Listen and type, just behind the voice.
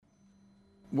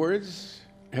Words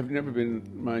have never been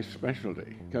my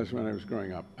specialty because when I was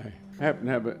growing up, I happened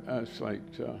to have a slight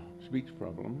speech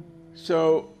problem.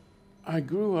 So I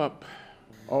grew up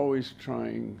always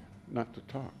trying not to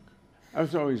talk. I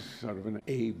was always sort of an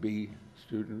A-B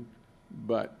student,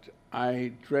 but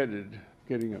I dreaded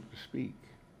getting up to speak.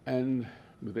 And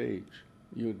with age,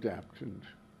 you adapt and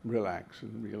relax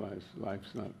and realize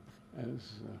life's not as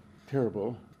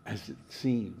terrible as it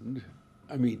seemed.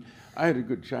 I mean, I had a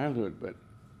good childhood, but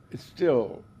it's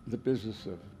still the business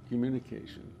of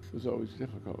communication was always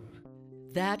difficult.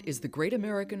 That is the great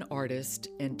American artist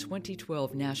and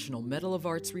 2012 National Medal of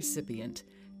Arts recipient,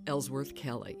 Ellsworth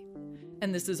Kelly.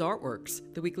 And this is Artworks,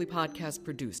 the weekly podcast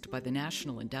produced by the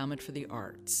National Endowment for the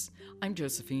Arts. I'm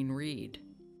Josephine Reed.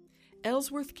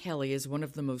 Ellsworth Kelly is one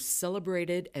of the most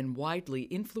celebrated and widely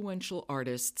influential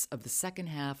artists of the second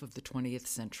half of the 20th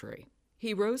century.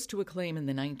 He rose to acclaim in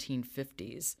the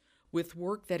 1950s with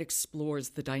work that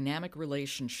explores the dynamic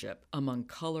relationship among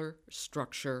color,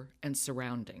 structure, and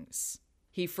surroundings.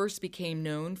 He first became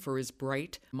known for his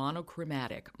bright,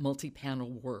 monochromatic,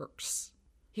 multi-panel works.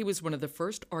 He was one of the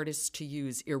first artists to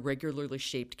use irregularly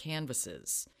shaped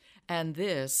canvases, and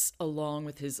this, along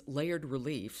with his layered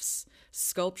reliefs,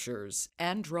 sculptures,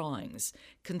 and drawings,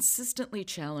 consistently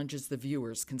challenges the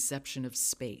viewer's conception of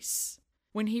space.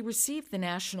 When he received the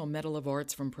National Medal of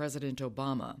Arts from President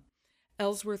Obama,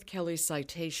 Ellsworth Kelly's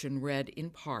citation read in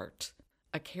part,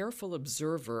 "A careful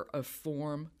observer of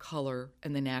form, color,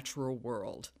 and the natural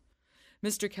world."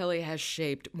 Mr. Kelly has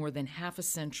shaped more than half a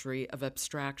century of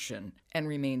abstraction and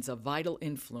remains a vital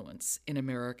influence in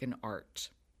American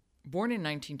art. Born in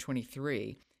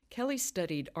 1923, Kelly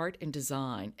studied art and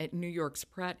design at New York's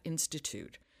Pratt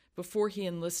Institute before he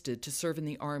enlisted to serve in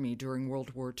the Army during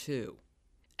World War II.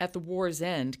 At the war's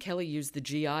end, Kelly used the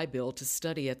GI Bill to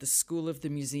study at the School of the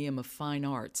Museum of Fine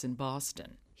Arts in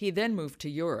Boston. He then moved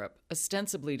to Europe,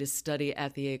 ostensibly to study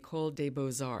at the École des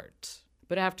Beaux-Arts.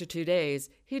 But after 2 days,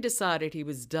 he decided he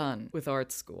was done with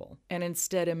art school and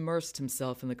instead immersed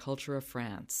himself in the culture of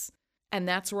France. And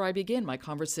that's where I begin my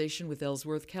conversation with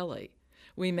Ellsworth Kelly.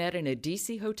 We met in a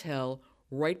D.C. hotel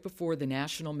right before the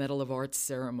National Medal of Arts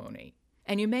ceremony.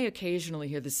 And you may occasionally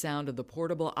hear the sound of the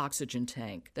portable oxygen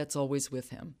tank that's always with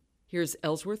him. Here's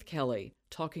Ellsworth Kelly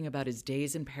talking about his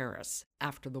days in Paris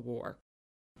after the war.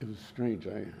 It was strange.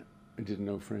 I didn't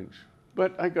know French,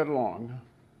 but I got along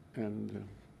and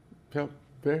felt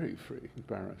very free in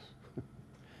Paris.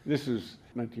 This was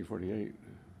 1948,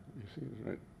 you see, it was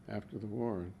right after the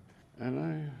war. And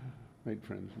I made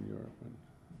friends in Europe and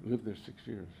lived there 6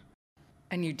 years.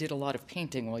 And you did a lot of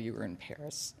painting while you were in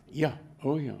Paris. Yeah,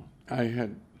 oh yeah. I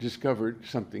had discovered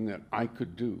something that I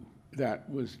could do that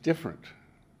was different.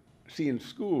 See, in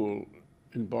school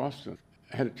in Boston,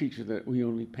 I had a teacher that we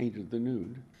only painted the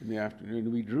nude in the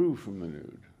afternoon. We drew from the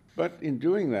nude. But in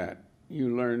doing that,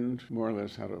 you learned more or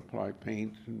less how to apply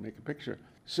paint and make a picture.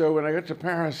 So when I got to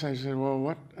Paris, I said, well,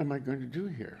 what am I going to do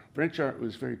here? French art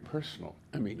was very personal.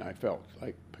 I mean, I felt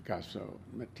like Picasso,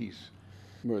 Matisse,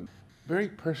 were very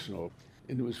personal,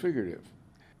 and it was figurative.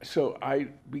 So I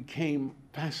became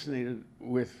fascinated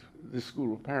with the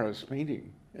School of Paris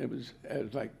painting. It was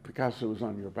like Picasso was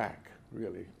on your back,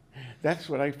 really. That's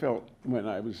what I felt when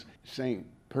I was saying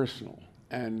personal.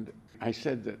 And I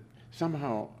said that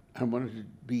somehow I wanted to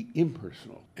be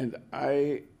impersonal. And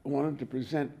I wanted to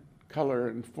present color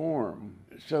and form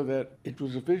so that it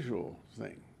was a visual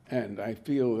thing. And I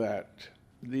feel that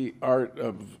the art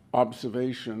of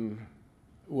observation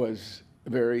was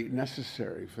very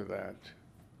necessary for that,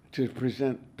 to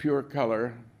present pure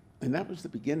color. And that was the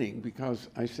beginning, because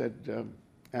I said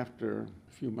after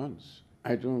a few months,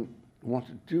 I don't want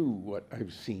to do what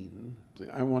I've seen.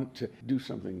 I want to do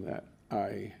something that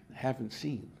I haven't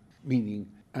seen, meaning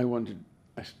I wanted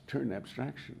to turn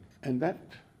abstraction. And that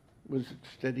was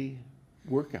a steady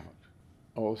workout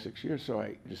all 6 years. So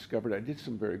I discovered I did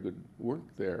some very good work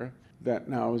there that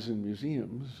now is in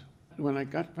museums. When I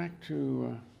got back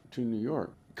to New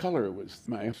York, color was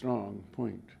my strong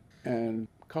point. And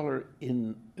color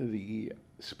in the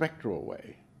spectral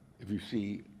way. If you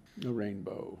see a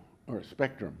rainbow or a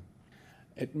spectrum,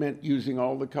 it meant using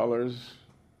all the colors,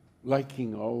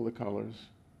 liking all the colors,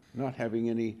 not having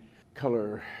any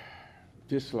color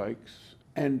dislikes.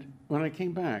 And when I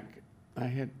came back, I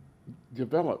had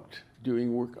developed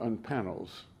doing work on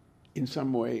panels, in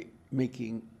some way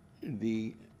making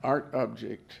the art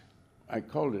object, I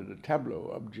called it a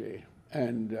tableau objet,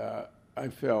 and I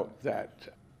felt that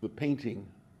the painting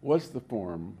was the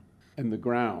form and the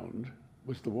ground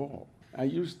was the wall. I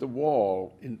used the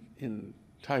wall in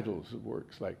titles of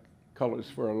works like Colors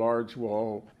for a Large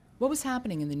Wall. What was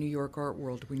happening in the New York art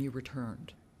world when you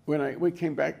returned? when we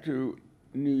came back to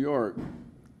New York,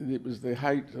 it was the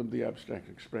height of the abstract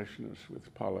expressionists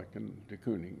with Pollock and de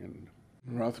Kooning and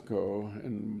Rothko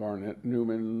and Barnett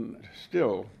Newman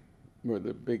still were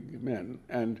the big men.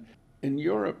 And in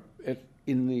Europe,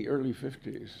 in the early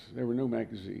 50s, there were no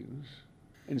magazines.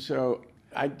 And so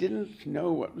I didn't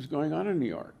know what was going on in New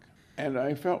York. And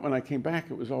I felt when I came back,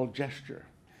 it was all gesture.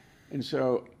 And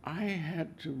so I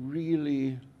had to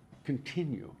really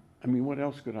continue. I mean, what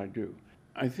else could I do?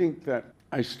 I think that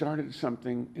I started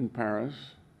something in Paris,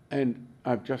 and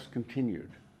I've just continued.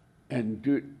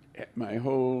 And my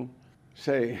whole,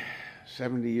 say,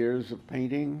 70 years of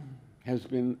painting has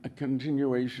been a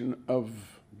continuation of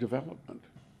development.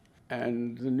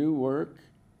 And the new work,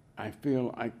 I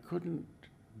feel I couldn't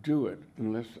do it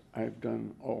unless I've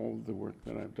done all the work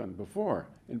that I've done before.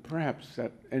 And perhaps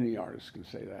that any artist can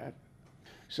say that.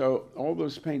 So all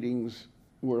those paintings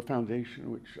were a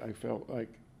foundation which I felt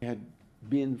like had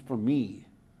been, for me,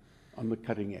 on the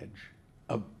cutting edge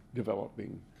of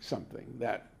developing something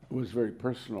that was very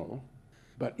personal,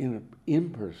 but in an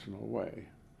impersonal way.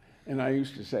 And I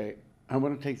used to say, I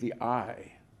want to take the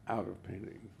I out of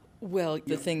painting. Well,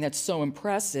 the thing that's so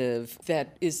impressive,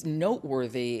 that is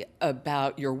noteworthy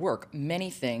about your work,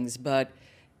 many things, but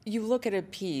you look at a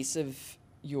piece of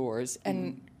yours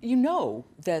and you know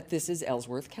that this is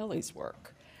Ellsworth Kelly's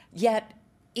work. Yet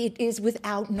it is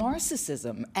without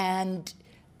narcissism, and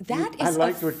that is a feat. I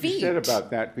liked what you said about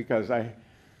that, because I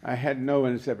had no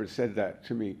one has ever said that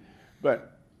to me.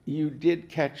 But you did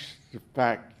catch the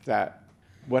fact that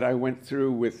what I went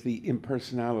through with the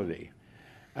impersonality.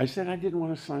 I said I didn't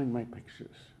want to sign my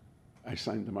pictures. I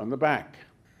signed them on the back.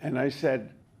 And I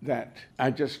said that I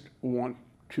just want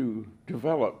to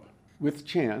develop with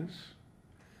chance.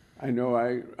 I know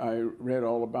I read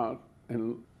all about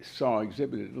and saw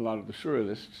exhibited a lot of the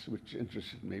surrealists, which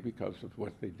interested me because of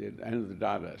what they did, and the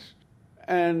Dadaists.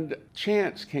 And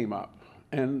chance came up.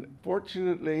 And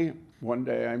fortunately, one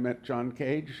day I met John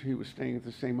Cage. He was staying at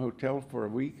the same hotel for a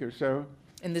week or so.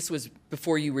 And this was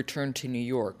before you returned to New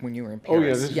York, when you were in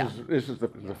Paris. Oh, yeah, this is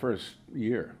the first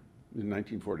year, in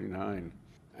 1949.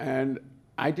 And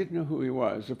I didn't know who he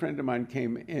was. A friend of mine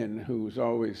came in who was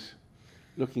always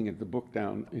looking at the book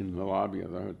down in the lobby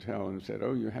of the hotel and said,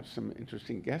 oh, you have some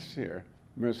interesting guests here,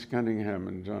 Merce Cunningham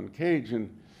and John Cage. And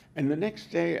the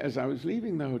next day, as I was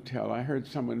leaving the hotel, I heard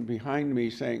someone behind me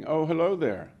saying, oh, hello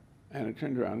there. And I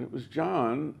turned around, it was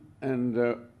John,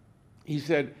 and he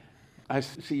said, I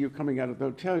see you coming out of the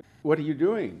hotel. What are you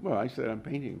doing? Well, I said, I'm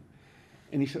painting.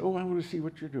 And he said, oh, I want to see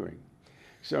what you're doing.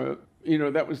 So,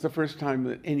 that was the first time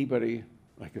that anybody,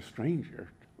 like a stranger,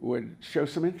 would show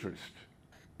some interest.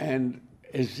 And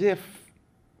as if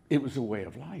it was a way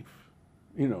of life,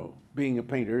 being a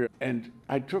painter. And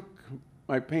I took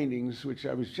my paintings, which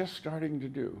I was just starting to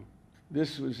do.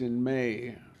 This was in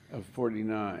May of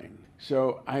 49.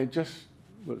 So I just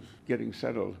was getting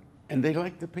settled. And they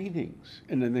liked the paintings,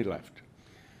 and then they left.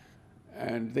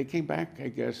 And they came back, I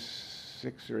guess,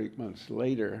 6 or 8 months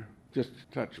later, just to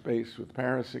touch base with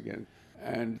Paris again.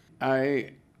 And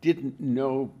I didn't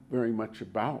know very much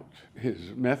about his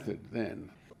method then.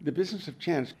 The business of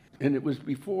chance, and it was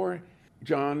before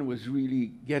John was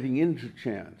really getting into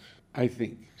chance, I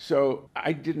think. So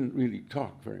I didn't really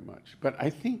talk very much. But I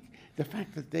think the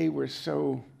fact that they were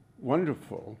so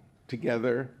wonderful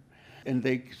together, and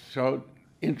they showed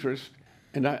interest,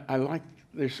 and I liked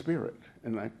their spirit,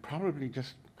 and I probably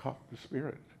just caught the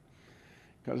spirit.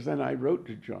 Because then I wrote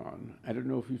to John. I don't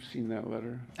know if you've seen that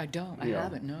letter. I don't. I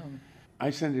haven't, no. I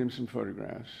sent him some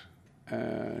photographs,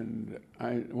 and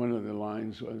one of the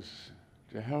lines was,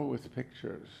 to hell with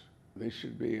pictures. They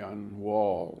should be on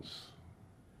walls.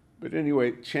 But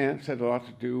anyway, chance had a lot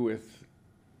to do with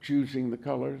choosing the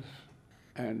colors,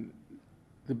 and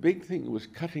the big thing was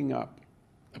cutting up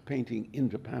a painting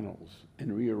into panels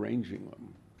and rearranging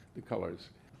them, the colors,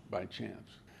 by chance.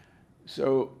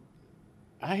 So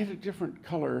I had a different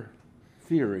color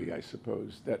theory, I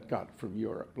suppose, that got from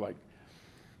Europe, like,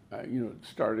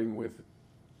 starting with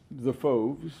the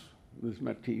Fauves, with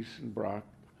Matisse and Braque,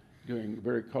 doing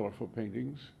very colorful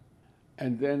paintings.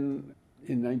 And then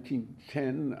in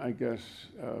 1910, I guess,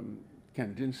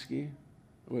 Kandinsky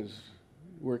was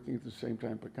working at the same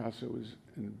time Picasso was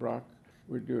and Braque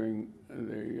were doing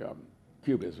the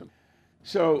Cubism.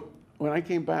 So when I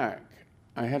came back,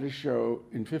 I had a show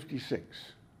in '56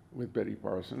 with Betty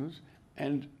Parsons,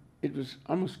 and it was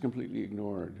almost completely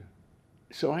ignored.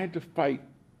 So I had to fight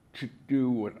to do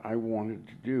what I wanted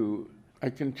to do. I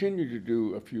continued to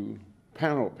do a few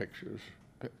panel pictures,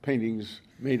 paintings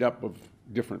made up of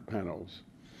different panels.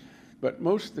 But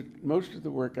most of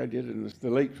the work I did in the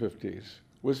late '50s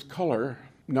was color,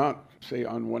 not, say,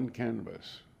 on one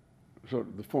canvas, sort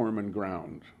of the form and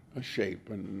ground, a shape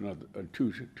and another,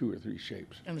 two or three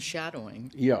shapes. And the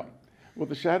shadowing. Yeah. Well,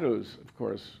 the shadows, of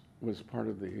course, was part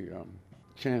of the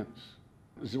chance.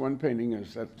 There's one painting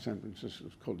is at San Francisco,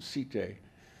 it's called Cite.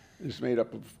 It's made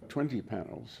up of 20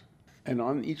 panels. And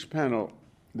on each panel,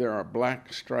 there are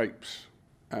black stripes.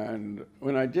 And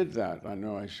when I did that, I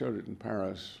know I showed it in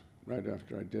Paris right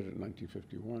after I did it in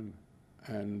 1951.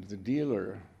 And the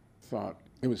dealer thought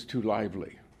it was too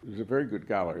lively. It was a very good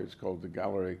gallery. It's called the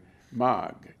Gallery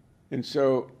Mag. And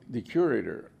so the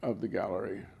curator of the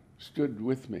gallery stood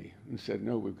with me and said,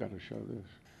 no, we've got to show this.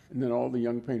 And then all the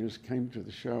young painters came to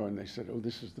the show and they said, oh,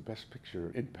 this is the best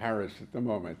picture in Paris at the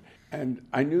moment. And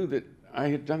I knew that I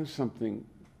had done something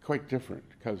quite different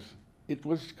because it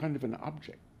was kind of an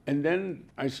object. And then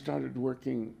I started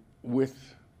working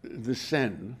with the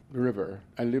Seine River.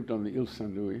 I lived on the Ile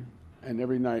Saint-Louis, and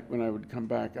every night when I would come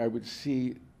back, I would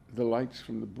see the lights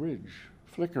from the bridge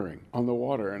flickering on the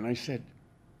water. And I said,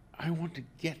 I want to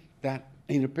get that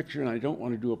in a picture, and I don't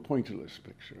want to do a pointillist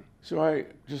picture. So I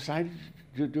decided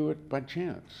to do it by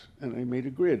chance, and I made a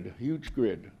grid, a huge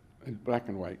grid, in black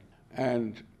and white,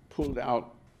 and pulled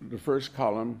out the first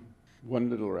column, one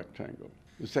little rectangle,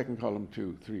 the second column,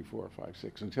 2, 3, 4, 5,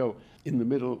 6, until in the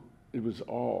middle it was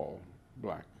all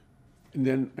black. And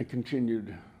then I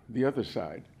continued the other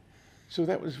side. So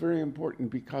that was very important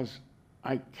because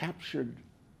I captured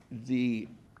the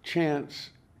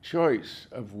chance choice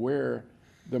of where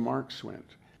the marks went.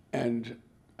 And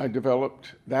I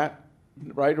developed that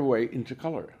right away into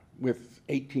color with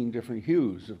 18 different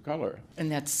hues of color.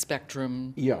 And that's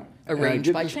spectrum Yeah.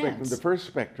 arranged by spectrum. chance. The first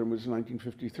spectrum was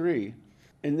 1953.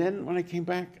 And then when I came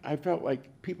back, I felt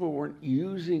like people weren't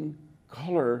using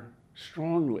color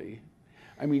strongly.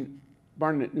 I mean,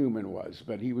 Barnett Newman was,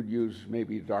 but he would use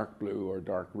maybe dark blue or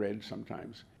dark red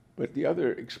sometimes. But the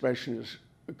other expression is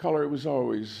color was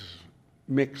always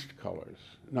mixed colors,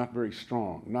 not very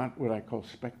strong, not what I call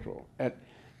spectral, at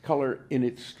color in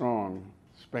its strong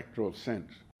spectral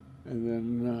sense. And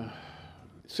then,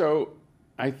 so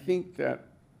I think that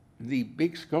the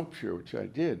big sculpture, which I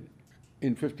did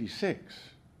in 56,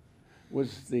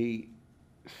 was the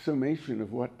summation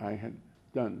of what I had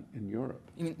done in Europe.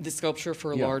 You mean the sculpture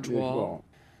for a Yeah, large the wall?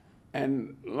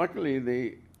 And luckily,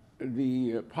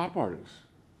 the pop artists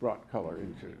brought color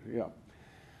into it, yeah.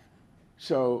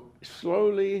 So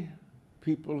slowly,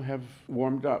 people have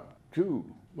warmed up to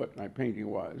what my painting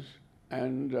was.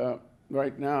 And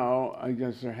right now, I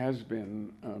guess there has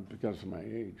been, because of my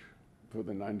age, for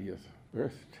the 90th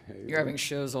birthday. You're having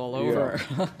shows all over.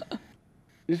 Yeah.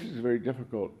 This is very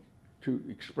difficult to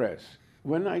express.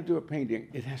 When I do a painting,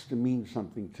 it has to mean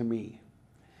something to me.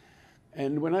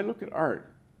 And when I look at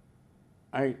art,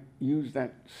 I use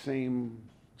that same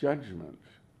judgment.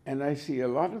 And I see a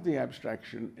lot of the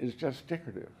abstraction is just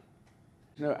decorative.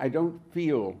 No, I don't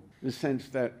feel the sense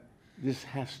that this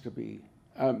has to be.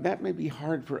 That may be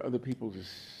hard for other people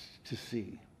to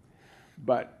see.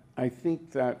 But I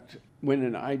think that when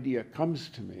an idea comes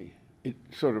to me,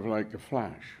 it's sort of like a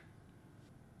flash.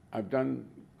 I've done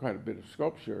quite a bit of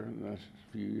sculpture in the last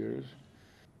few years.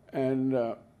 And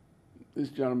this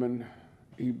gentleman,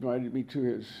 he invited me to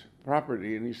his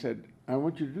property and he said, I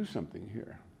want you to do something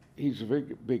here. He's a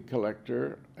big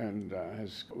collector and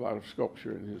has a lot of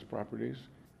sculpture in his properties.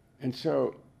 And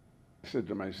so I said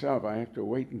to myself, I have to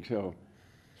wait until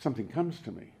something comes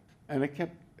to me. And I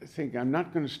kept thinking, I'm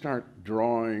not going to start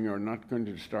drawing or not going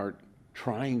to start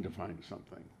trying to find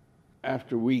something.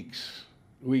 After weeks,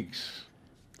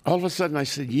 all of a sudden I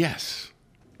said, yes.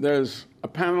 There's a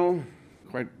panel,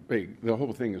 quite big. The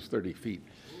whole thing is 30 feet.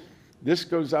 This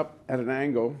goes up at an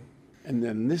angle, and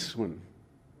then this one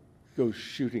goes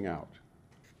shooting out.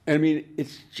 I mean,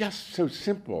 it's just so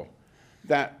simple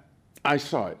that I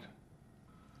saw it.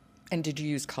 And did you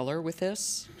use color with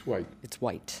this? It's white. It's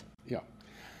white. Yeah.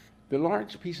 The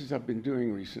large pieces I've been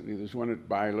doing recently, there's one at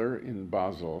Byler in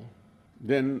Basel,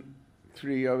 then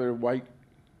 3 other white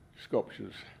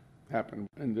sculptures happen,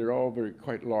 and they're all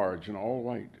quite large and all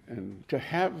white. And to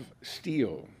have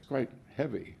steel, quite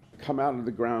heavy, come out of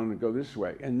the ground and go this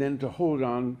way, and then to hold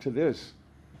on to this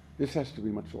has to be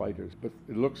much lighter, but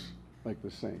it looks like the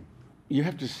same. You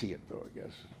have to see it, though, I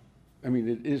guess. I mean,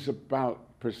 it is about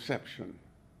perception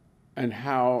and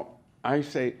how I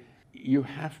say you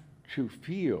have to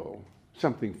feel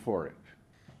something for it.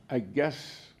 I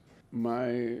guess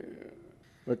my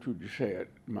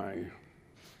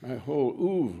whole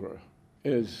oeuvre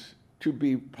is to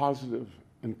be positive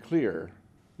and clear.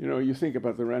 You know, you think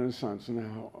about the Renaissance and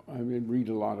how, read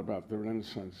a lot about the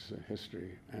Renaissance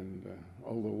history and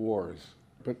all the wars,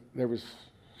 but there was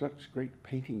such great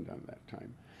painting done that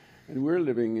time. And we're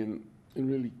living in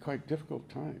really quite difficult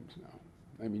times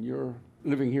now. I mean, you're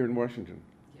living here in Washington.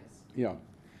 Yes. Yeah.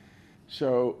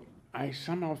 So I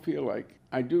somehow feel like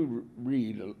I do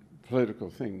read political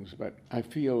things, but I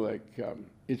feel like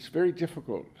it's very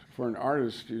difficult for an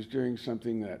artist who's doing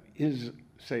something that is,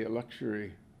 say, a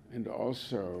luxury and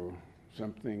also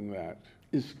something that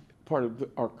is part of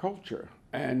our culture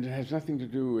and has nothing to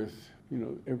do with,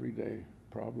 everyday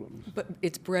problems. But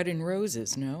it's bread and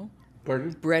roses, no?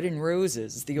 Pardon? Bread and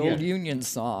roses, the old Yes. Union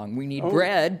song. We need Oh.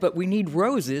 bread, but we need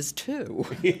roses too.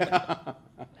 Yeah,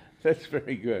 that's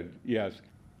very good, yes.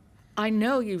 I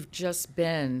know you've just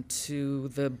been to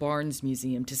the Barnes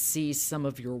Museum to see some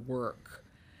of your work.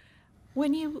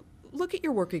 When you look at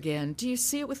your work again, do you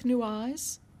see it with new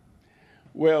eyes?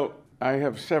 Well, I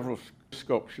have several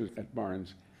sculptures at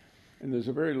Barnes, and there's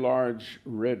a very large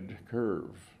red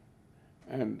curve.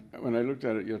 And when I looked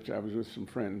at it yesterday, I was with some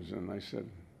friends, and I said,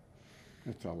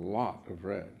 that's a lot of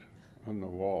red on the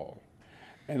wall.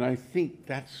 And I think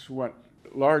that's what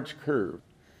large curve,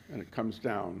 and it comes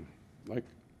down like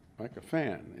a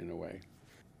fan in a way.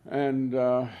 And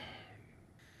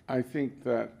I think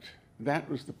that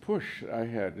was the push I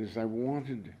had, is I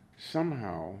wanted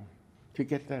somehow to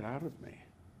get that out of me.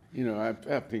 I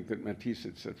think that Matisse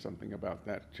had said something about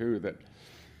that too, that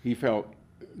he felt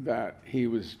that he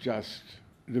was just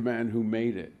the man who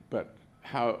made it. But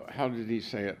how did he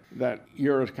say it? That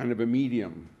you're a kind of a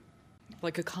medium.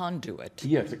 Like a conduit.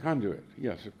 Yes, a conduit.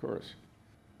 Yes, of course.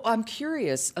 I'm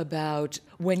curious about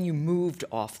when you moved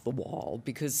off the wall,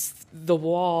 because the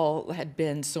wall had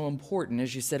been so important.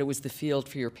 As you said, it was the field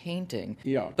for your painting.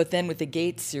 Yeah. But then with the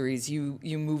Gates series, you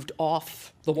moved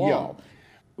off the wall. Yeah.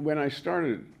 When I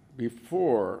started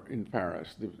before in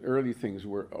Paris, the early things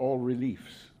were all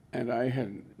reliefs. And I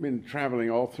had been traveling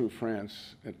all through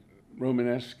France.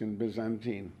 Romanesque and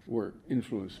Byzantine work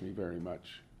influenced me very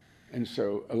much. And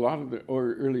so a lot of the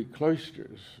early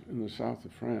cloisters in the south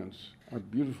of France are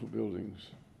beautiful buildings.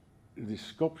 The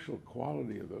sculptural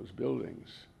quality of those buildings,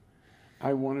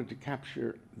 I wanted to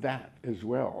capture that as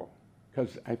well,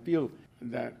 because I feel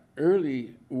that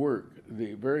early work,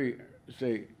 the very,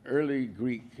 say, early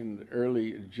Greek and early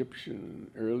Egyptian,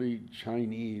 early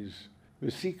Chinese,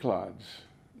 the Cyclades,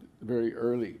 very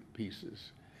early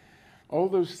pieces, all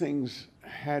those things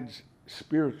had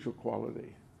spiritual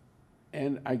quality.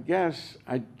 And I guess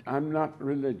I'm not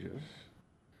religious,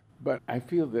 but I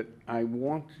feel that I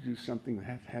want to do something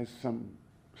that has some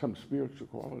spiritual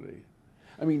quality.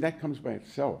 I mean, that comes by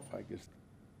itself, I guess.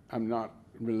 I'm not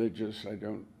religious, I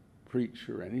don't preach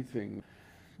or anything.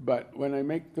 But when I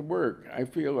make the work, I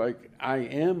feel like I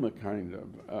am a kind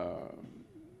of,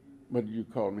 what do you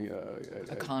call me?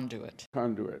 A conduit.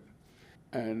 Conduit.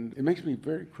 And it makes me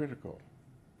very critical.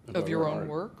 Of your own art.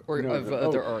 work or No, of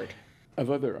other art? Of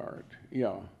other art,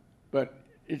 yeah. But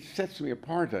it sets me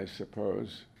apart, I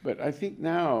suppose. But I think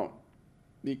now,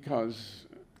 because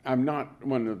I'm not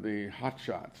one of the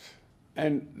hotshots,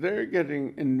 and they're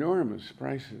getting enormous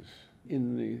prices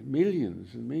in the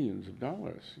millions and millions of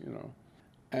dollars,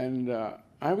 And I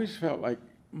always felt like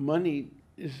money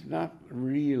is not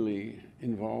really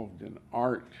involved in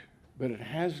art, but it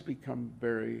has become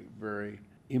very, very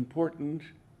important.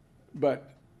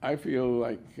 But I feel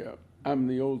like I'm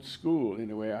the old school in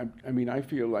a way. I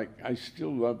feel like I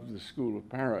still love the school of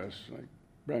Paris, like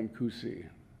Brancusi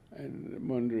and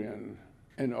Mondrian,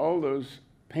 and all those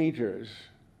painters.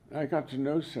 I got to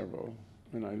know several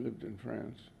when I lived in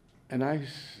France. And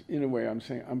in a way, I'm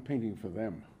saying I'm painting for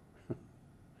them.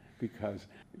 Because,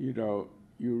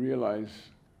 you realize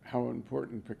how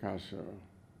important Picasso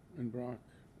and Braque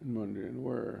and Mondrian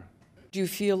were. Do you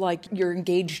feel like you're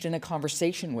engaged in a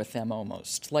conversation with them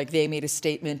almost? Like they made a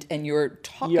statement and you're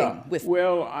talking with them?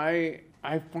 Well, I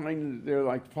find they're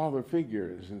like father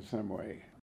figures in some way.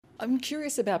 I'm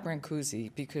curious about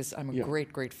Brancusi because I'm a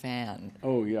great, great fan.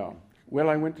 Oh, yeah. Well,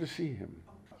 I went to see him.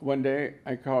 One day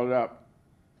I called up.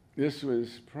 This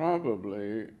was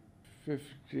probably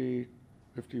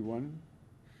 51,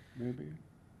 maybe.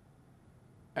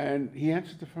 And he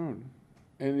answered the phone.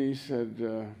 And he said,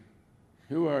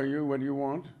 who are you? What do you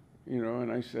want?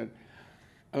 And I said,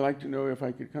 I'd like to know if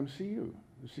I could come see you,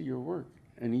 see your work.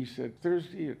 And he said,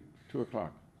 Thursday at 2:00.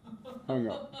 Hung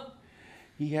up.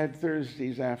 He had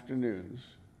Thursdays afternoons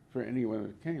for anyone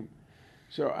that came.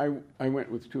 So I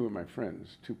went with two of my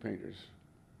friends, two painters.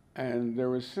 And there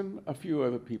was a few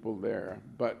other people there,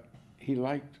 but he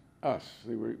liked us.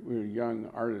 We were young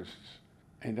artists.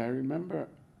 And I remember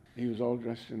he was all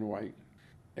dressed in white.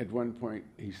 At one point,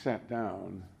 he sat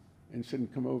down and said,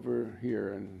 come over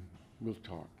here and we'll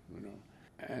talk,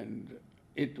 And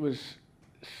it was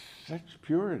such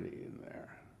purity in there.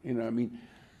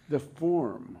 the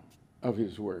form of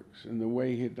his works and the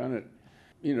way he had done it.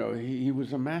 You know, he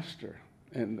was a master,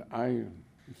 and I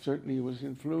certainly was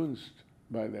influenced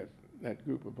by that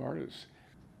group of artists.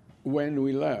 When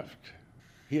we left,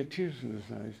 he had tears in his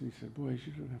eyes, and he said, "Boys,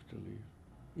 you don't have to leave,"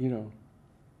 you know,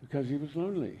 because he was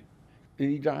lonely. And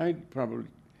he died probably,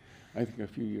 I think, a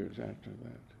few years after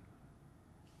that.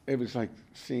 It was like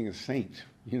seeing a saint,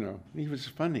 you know. He was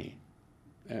funny.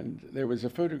 And there was a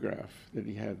photograph that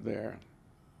he had there.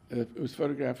 It was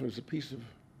photographed as a piece of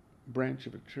branch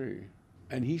of a tree.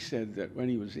 And he said that when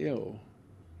he was ill,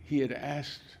 he had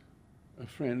asked a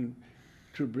friend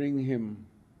to bring him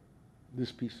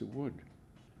this piece of wood.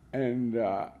 And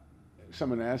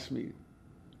someone asked me,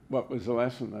 what was the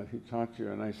lesson that he taught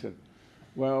you? And I said,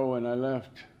 well, when I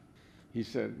left, he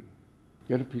said,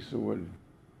 get a piece of wood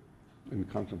and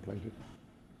contemplate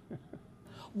it.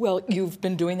 Well, you've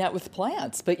been doing that with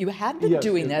plants, but you had been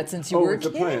doing that since you were a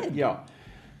kid. Plant, yeah.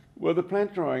 Well, the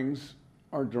plant drawings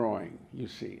are drawing, you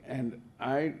see. And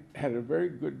I had a very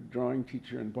good drawing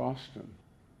teacher in Boston.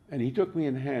 And he took me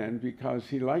in hand because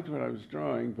he liked what I was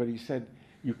drawing, but he said,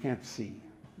 you can't see,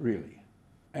 really.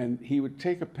 And he would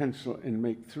take a pencil and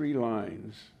make 3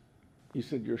 lines. He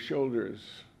said, your shoulder is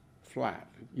flat.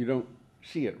 You don't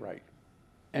see it right.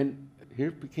 And here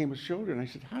it became a shoulder. And I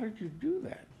said, how did you do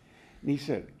that? And he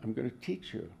said, I'm going to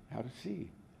teach you how to see.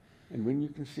 And when you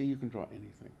can see, you can draw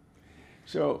anything.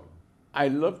 So I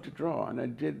love to draw, and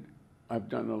I've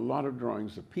done a lot of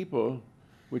drawings of people,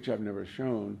 which I've never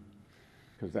shown,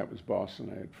 because that was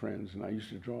Boston. I had friends, and I used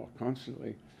to draw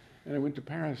constantly. And I went to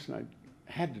Paris, and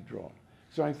I had to draw.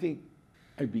 So I think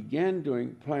I began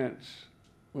doing plants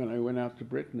when I went out to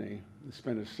Brittany and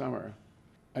spent a summer.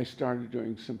 I started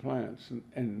doing some plants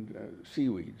and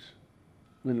seaweeds.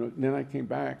 Then I came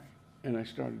back, and I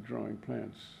started drawing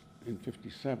plants in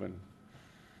 '57.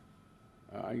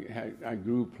 I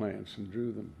grew plants and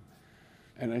drew them.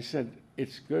 And I said,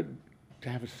 it's good to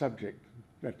have a subject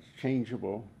that's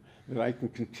changeable, that I can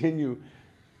continue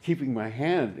keeping my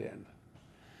hand in.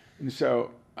 And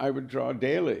so I would draw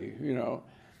daily, you know.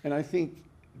 And I think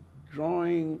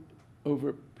drawing over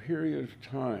a period of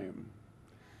time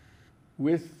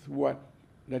with what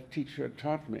that teacher had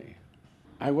taught me,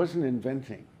 I wasn't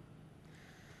inventing.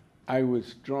 I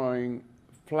was drawing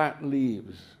flat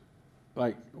leaves,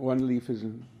 like one leaf is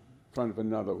in front of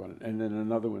another one, and then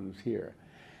another one's here.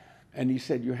 And he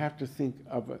said, you have to think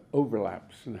of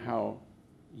overlaps and how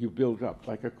you build up,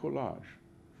 like a collage,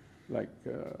 like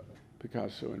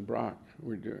Picasso and Braque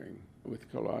were doing with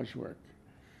collage work.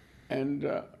 And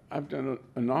I've done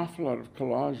an awful lot of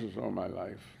collages all my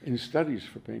life in studies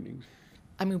for paintings.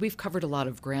 I mean, we've covered a lot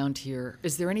of ground here.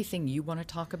 Is there anything you want to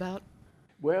talk about?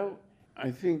 Well,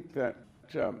 I think that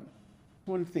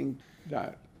one thing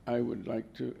that I would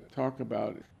like to talk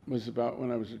about was about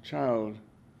when I was a child.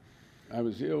 I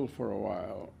was ill for a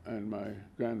while, and my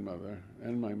grandmother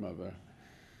and my mother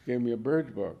gave me a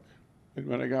bird book. And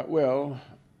when I got well,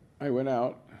 I went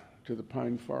out to the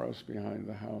pine forest behind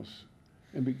the house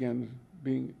and began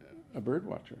being a bird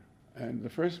watcher. And the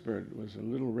first bird was a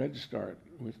little redstart,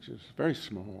 which is very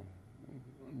small,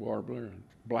 warbler,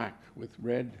 black with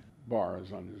red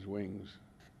bars on his wings.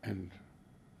 And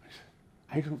I said,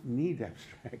 I don't need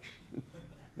abstraction.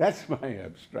 That's my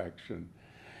abstraction.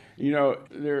 You know,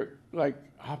 they're like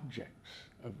objects,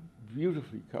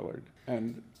 beautifully colored.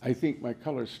 And I think my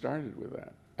color started with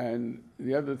that. And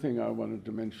the other thing I wanted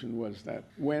to mention was that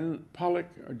when Pollock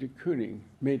or de Kooning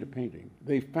made a painting,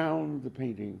 they found the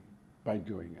painting by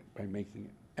doing it, by making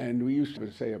it. And we used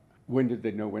to say, when did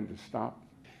they know when to stop?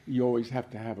 You always have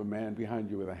to have a man behind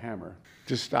you with a hammer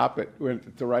to stop it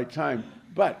at the right time.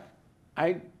 But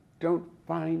I don't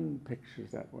find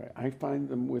pictures that way. I find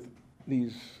them with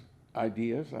these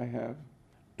ideas I have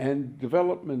and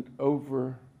development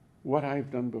over what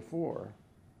I've done before.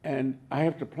 And I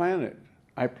have to plan it.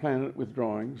 I plan it with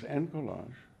drawings and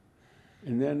collage.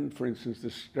 And then, for instance, the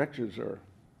stretches are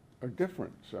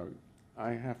different, so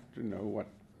I have to know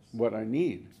what I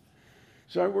need.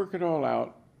 So I work it all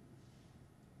out,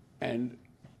 and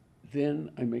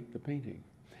then I make the painting.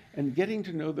 And getting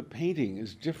to know the painting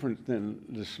is different than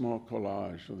the small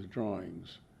collage or the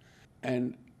drawings.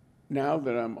 And now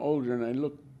that I'm older and I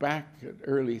look back at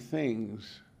early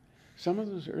things, some of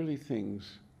those early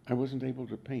things I wasn't able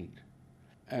to paint.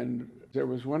 And there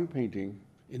was one painting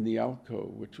in the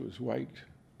alcove which was white,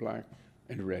 black,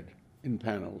 and red in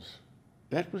panels.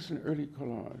 That was an early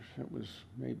collage. That was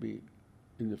maybe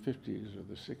in the 50s or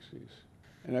the 60s.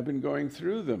 And I've been going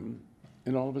through them,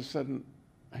 and all of a sudden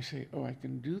I say, oh, I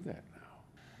can do that now.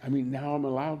 I mean, now I'm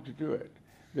allowed to do it.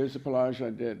 There's a collage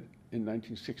I did in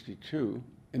 1962.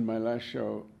 In my last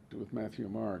show, with Matthew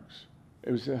Marks.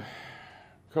 It was a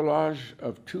collage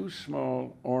of two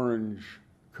small orange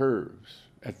curves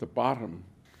at the bottom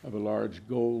of a large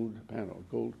gold panel,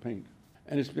 gold paint.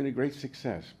 And it's been a great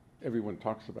success. Everyone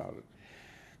talks about it.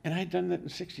 And I'd done that in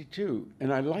 62,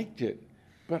 and I liked it,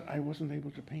 but I wasn't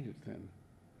able to paint it then.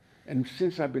 And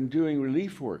since I've been doing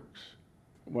relief works,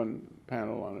 one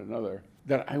panel on another,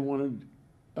 that I wanted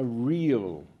a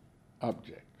real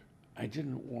object. I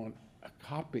didn't want a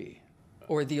copy.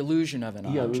 Or the illusion of an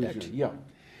object. Illusion, yeah.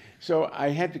 So I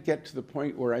had to get to the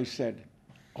point where I said,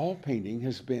 all painting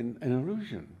has been an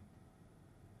illusion.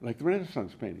 Like the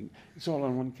Renaissance painting, it's all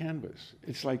on one canvas.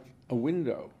 It's like a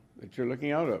window that you're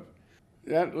looking out of.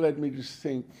 That led me to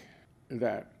think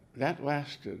that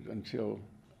lasted until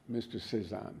Mr.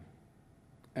 Cézanne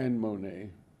and Monet.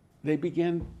 They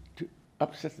began to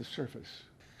upset the surface.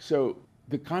 So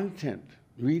the content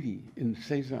really in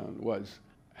Cézanne was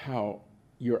how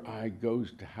your eye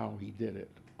goes to how he did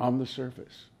it on the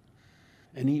surface.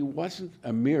 And he wasn't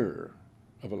a mirror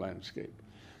of a landscape,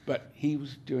 but he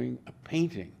was doing a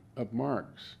painting of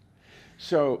marks.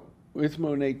 So with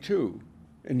Monet too,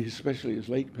 and especially his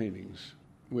late paintings,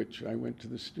 which I went to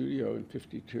the studio in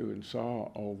 52 and saw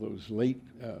all those late,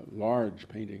 large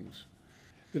paintings.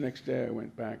 The next day I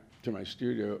went back to my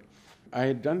studio. I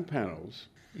had done panels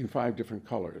in 5 different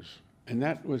colors, and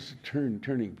that was a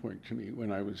turning point to me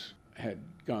when I had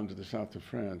gone to the south of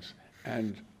France.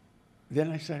 And then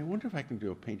I said, I wonder if I can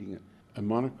do a painting, a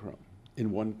monochrome,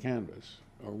 in one canvas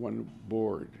or one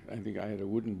board. I think I had a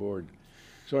wooden board.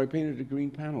 So I painted a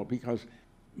green panel because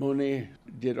Monet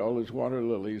did all his water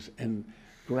lilies and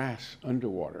grass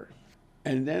underwater.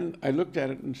 And then I looked at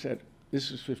it and said,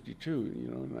 this is 52,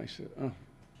 and I said, oh,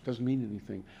 doesn't mean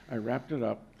anything. I wrapped it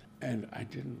up, and I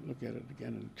didn't look at it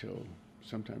again until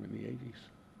sometime in the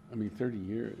 80s. 30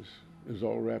 years. It was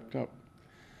all wrapped up.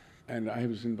 And I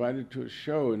was invited to a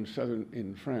show in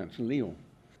France, in Lyon,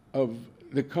 of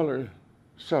the color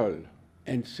Sol.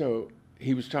 And so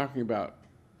he was talking about,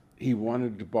 he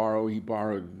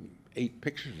borrowed 8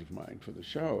 pictures of mine for the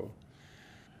show.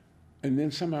 And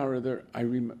then somehow or other, I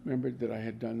remembered that I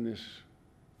had done this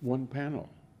one panel.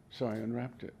 So I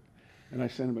unwrapped it. And I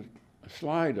sent him a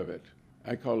slide of it.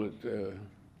 I call it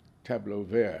tableau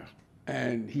vert.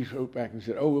 And he wrote back and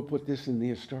said, oh, we'll put this in the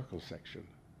historical section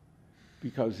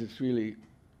because it's really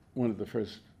one of the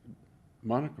first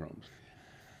monochromes.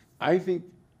 I think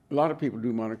a lot of people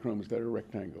do monochromes that are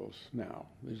rectangles now.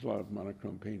 There's a lot of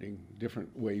monochrome painting, different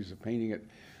ways of painting it.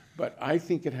 But I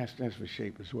think it has to have a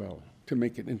shape as well to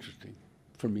make it interesting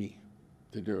for me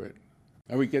to do it.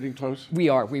 Are we getting close? We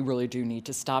are. We really do need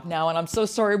to stop now. And I'm so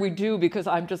sorry we do because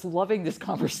I'm just loving this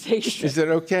conversation. Is that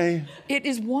okay? It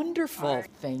is wonderful.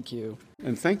 Thank you.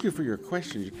 And thank you for your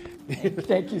questions.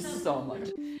 Thank you so much.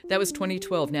 That was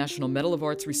 2012 National Medal of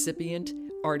Arts recipient,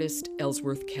 artist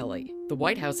Ellsworth Kelly. The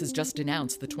White House has just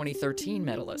announced the 2013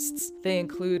 medalists. They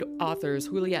include authors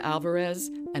Julia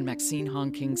Alvarez and Maxine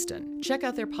Hong Kingston. Check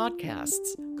out their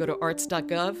podcasts. Go to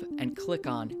arts.gov and click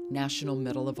on National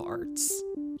Medal of Arts.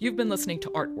 You've been listening to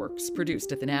Artworks,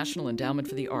 produced at the National Endowment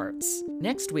for the Arts.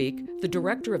 Next week, the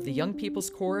director of the Young People's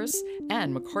Chorus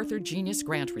and MacArthur Genius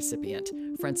Grant recipient,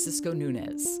 Francisco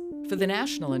Nunez. For the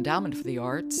National Endowment for the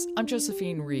Arts, I'm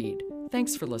Josephine Reed.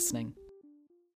 Thanks for listening.